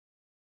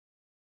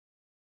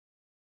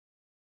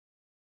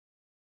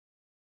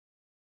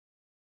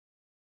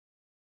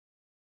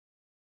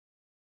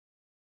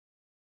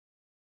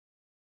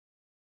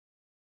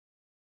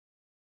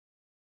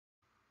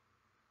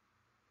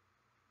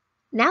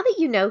Now that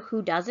you know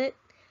who does it,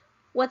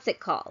 what's it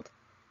called?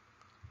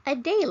 A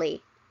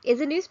daily is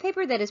a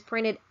newspaper that is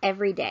printed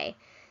every day,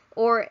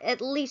 or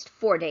at least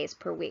 4 days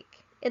per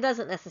week. It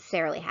doesn't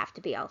necessarily have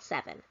to be all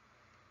 7.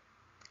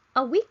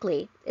 A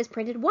weekly is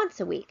printed once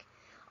a week,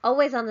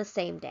 always on the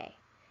same day.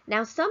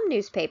 Now, some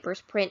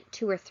newspapers print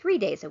 2 or 3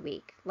 days a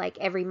week, like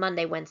every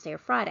Monday, Wednesday, or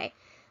Friday,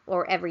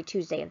 or every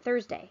Tuesday and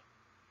Thursday.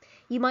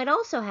 You might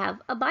also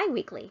have a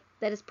biweekly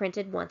that is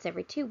printed once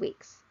every 2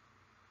 weeks.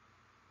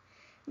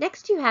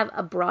 Next, you have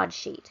a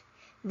broadsheet.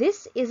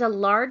 This is a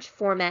large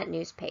format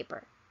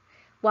newspaper,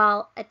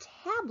 while a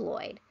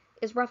tabloid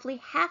is roughly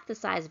half the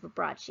size of a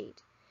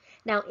broadsheet.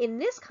 Now, in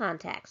this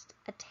context,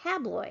 a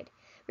tabloid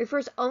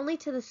refers only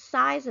to the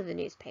size of the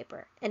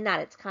newspaper and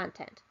not its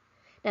content.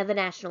 Now, the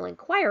National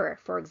Enquirer,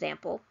 for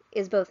example,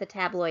 is both a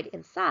tabloid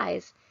in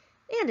size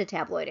and a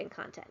tabloid in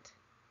content.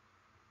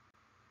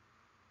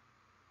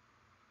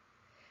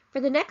 For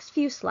the next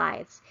few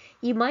slides,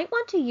 you might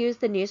want to use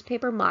the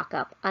newspaper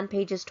mock-up on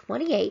pages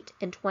 28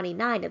 and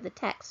 29 of the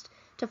text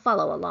to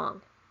follow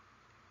along.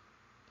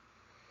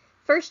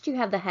 First, you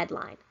have the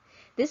headline.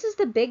 This is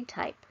the big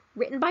type,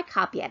 written by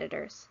copy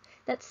editors,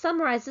 that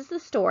summarizes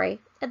the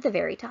story at the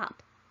very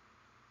top.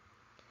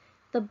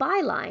 The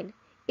byline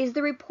is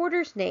the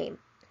reporter's name,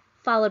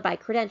 followed by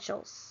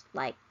credentials,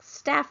 like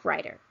staff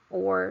writer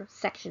or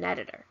section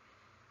editor.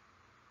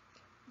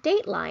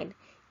 Dateline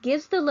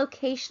gives the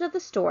location of the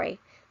story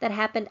that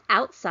happened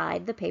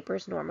outside the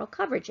paper's normal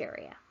coverage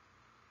area.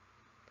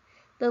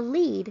 The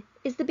lead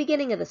is the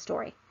beginning of the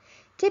story,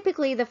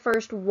 typically the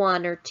first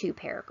 1 or 2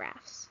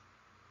 paragraphs.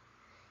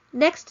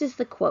 Next is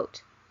the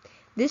quote.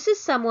 This is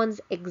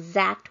someone's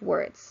exact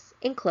words,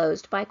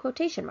 enclosed by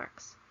quotation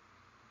marks.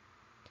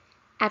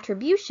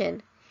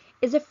 Attribution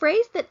is a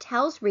phrase that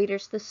tells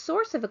readers the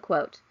source of a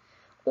quote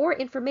or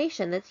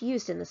information that's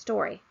used in the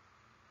story.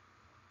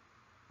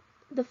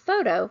 The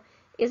photo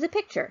is a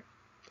picture.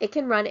 It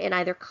can run in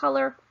either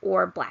color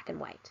or black and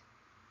white.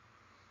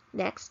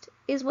 Next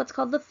is what's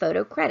called the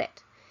photo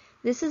credit.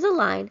 This is a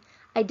line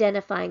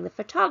identifying the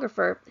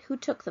photographer who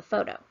took the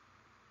photo.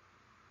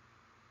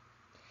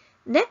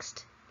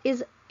 Next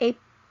is a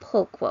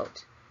pull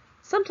quote,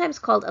 sometimes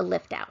called a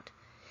lift out.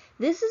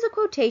 This is a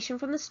quotation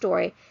from the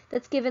story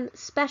that's given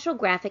special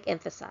graphic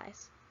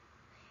emphasis.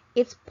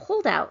 It's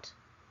pulled out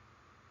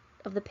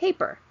of the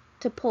paper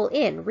to pull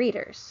in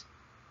readers.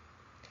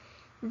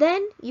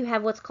 Then you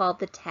have what's called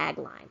the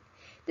tagline.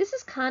 This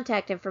is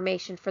contact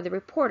information for the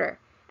reporter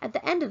at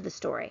the end of the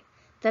story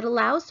that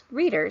allows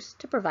readers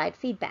to provide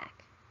feedback.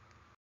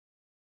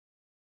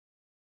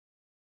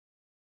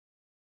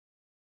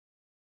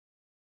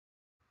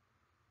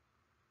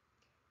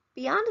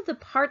 Beyond the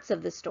parts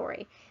of the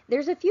story,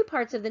 there's a few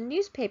parts of the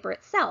newspaper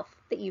itself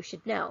that you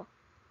should know.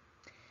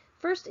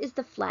 First is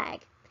the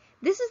flag.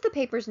 This is the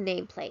paper's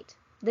nameplate,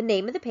 the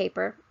name of the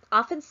paper,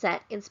 often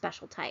set in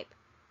special type.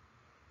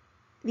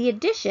 The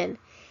edition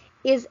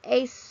is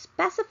a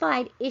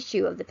specified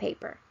issue of the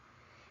paper.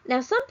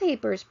 Now, some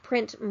papers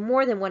print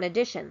more than one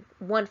edition,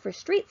 one for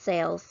street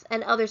sales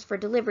and others for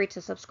delivery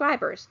to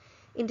subscribers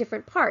in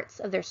different parts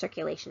of their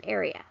circulation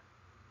area.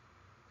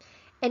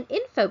 An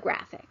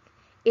infographic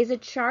is a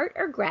chart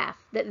or graph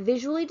that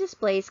visually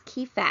displays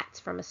key facts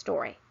from a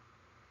story.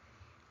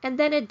 And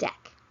then a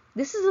deck.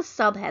 This is a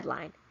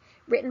subheadline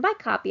written by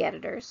copy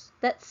editors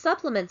that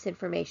supplements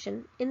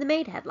information in the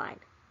main headline.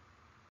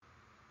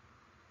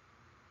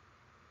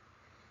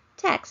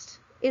 Text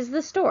is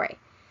the story.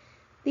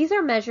 These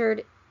are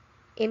measured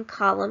in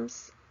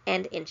columns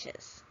and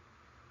inches.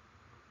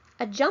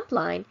 A jump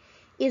line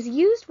is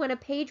used when a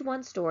page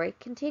 1 story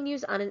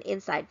continues on an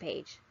inside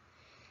page.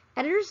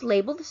 Editors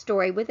label the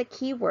story with a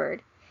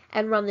keyword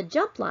and run the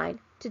jump line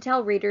to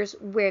tell readers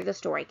where the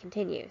story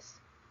continues.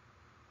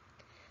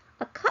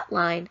 A cut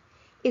line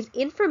is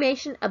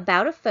information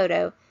about a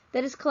photo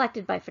that is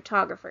collected by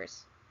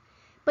photographers,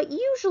 but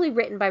usually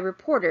written by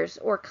reporters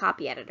or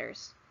copy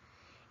editors.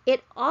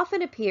 It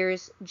often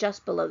appears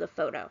just below the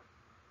photo.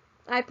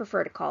 I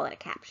prefer to call it a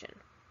caption.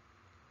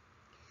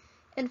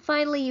 And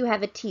finally, you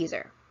have a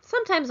teaser,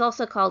 sometimes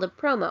also called a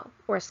promo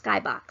or a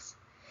skybox.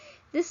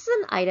 This is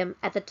an item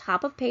at the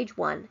top of page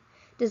 1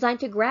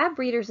 designed to grab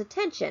readers'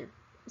 attention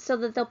so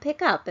that they'll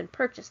pick up and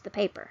purchase the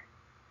paper.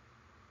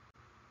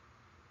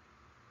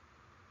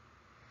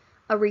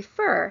 A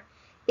refer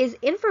is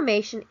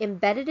information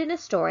embedded in a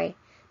story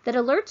that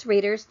alerts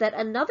readers that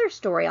another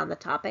story on the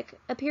topic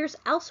appears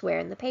elsewhere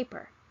in the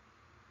paper.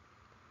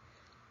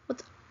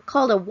 What's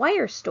called a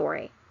wire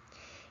story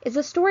is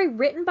a story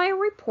written by a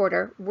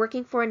reporter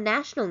working for a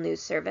national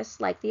news service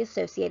like the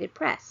Associated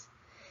Press.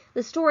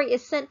 The story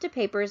is sent to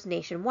papers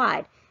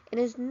nationwide and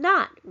is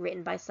not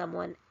written by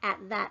someone at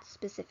that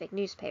specific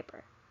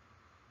newspaper.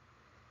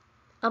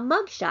 A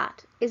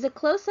mugshot is a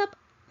close-up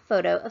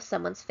photo of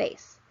someone's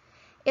face.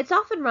 It's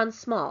often run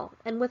small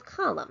and with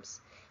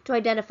columns to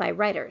identify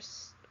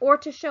writers or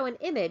to show an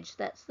image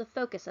that's the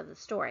focus of the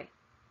story.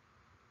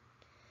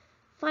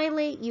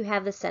 Finally, you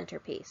have the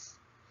centerpiece.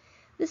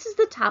 This is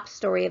the top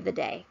story of the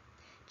day,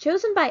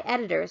 chosen by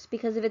editors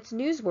because of its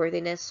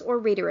newsworthiness or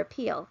reader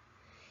appeal.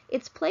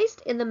 It's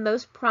placed in the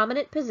most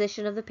prominent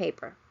position of the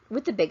paper,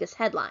 with the biggest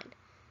headline.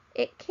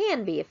 It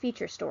can be a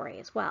feature story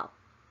as well.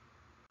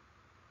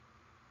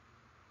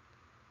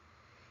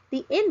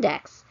 The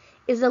index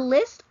is a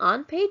list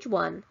on page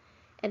 1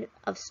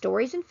 of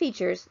stories and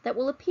features that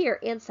will appear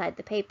inside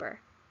the paper.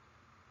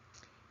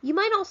 You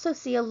might also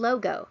see a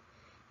logo.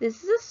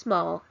 This is a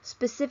small,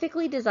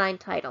 specifically designed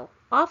title,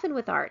 often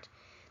with art,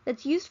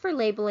 that's used for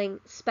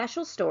labeling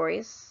special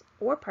stories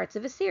or parts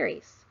of a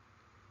series.